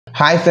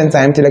Hi friends,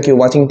 I am Tilak. You're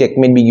watching Tech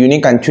Made Be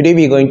Unique, and today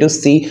we are going to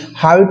see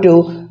how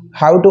to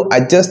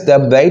adjust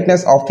the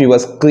brightness of your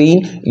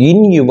screen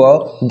in your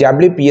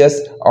WPS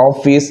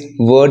Office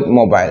Word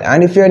mobile.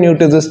 And if you are new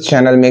to this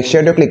channel, make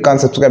sure to click on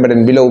subscribe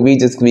button below. We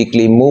just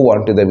quickly move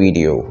on to the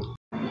video.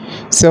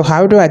 So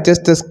how to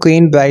adjust the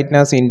screen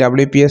brightness in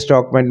WPS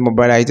document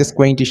mobile, I just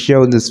going to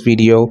show in this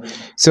video.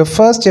 So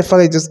first of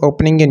all, I just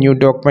opening a new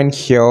document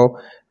here.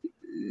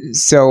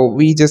 So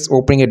we just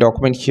opening a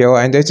document here,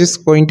 and they're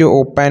just going to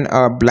open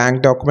a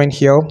blank document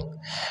here.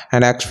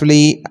 And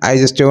actually I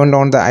just turned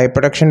on the eye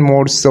protection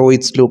mode, so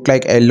it's look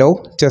like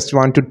yellow. Just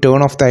want to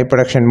turn off the eye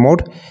protection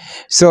mode.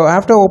 So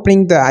after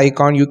opening the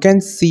icon, you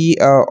can see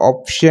a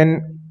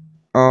option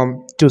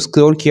to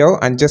scroll here,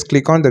 and just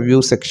click on the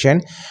view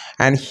section,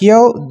 and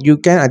here you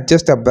can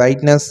adjust the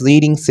brightness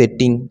reading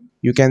setting.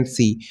 You can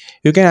see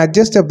you can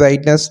adjust the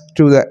brightness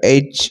to the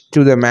edge,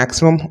 to the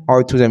maximum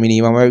or to the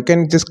minimum, or you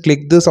can just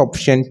click this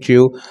option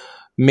to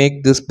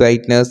make this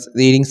brightness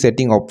reading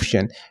setting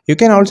option. You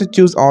can also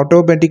choose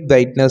automatic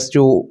brightness,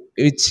 to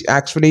which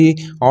actually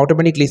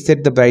automatically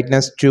set the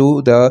brightness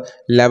to the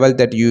level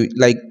that you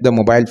like the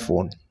mobile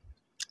phone.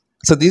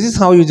 So this is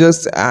how you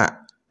just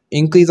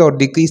increase or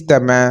decrease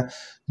the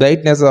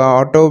brightness, or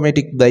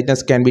automatic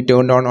brightness can be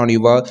turned on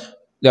your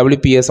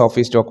WPS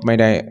Office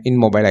document in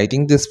mobile. I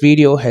think this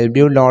video helped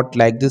you a lot.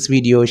 Like this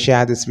video,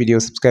 share this video,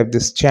 subscribe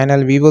this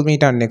channel. We will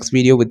meet on next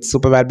video with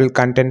super valuable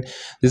content.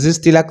 This is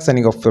Tilak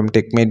signing off from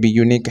Tech Made Be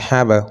Unique.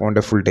 Have a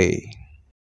wonderful day.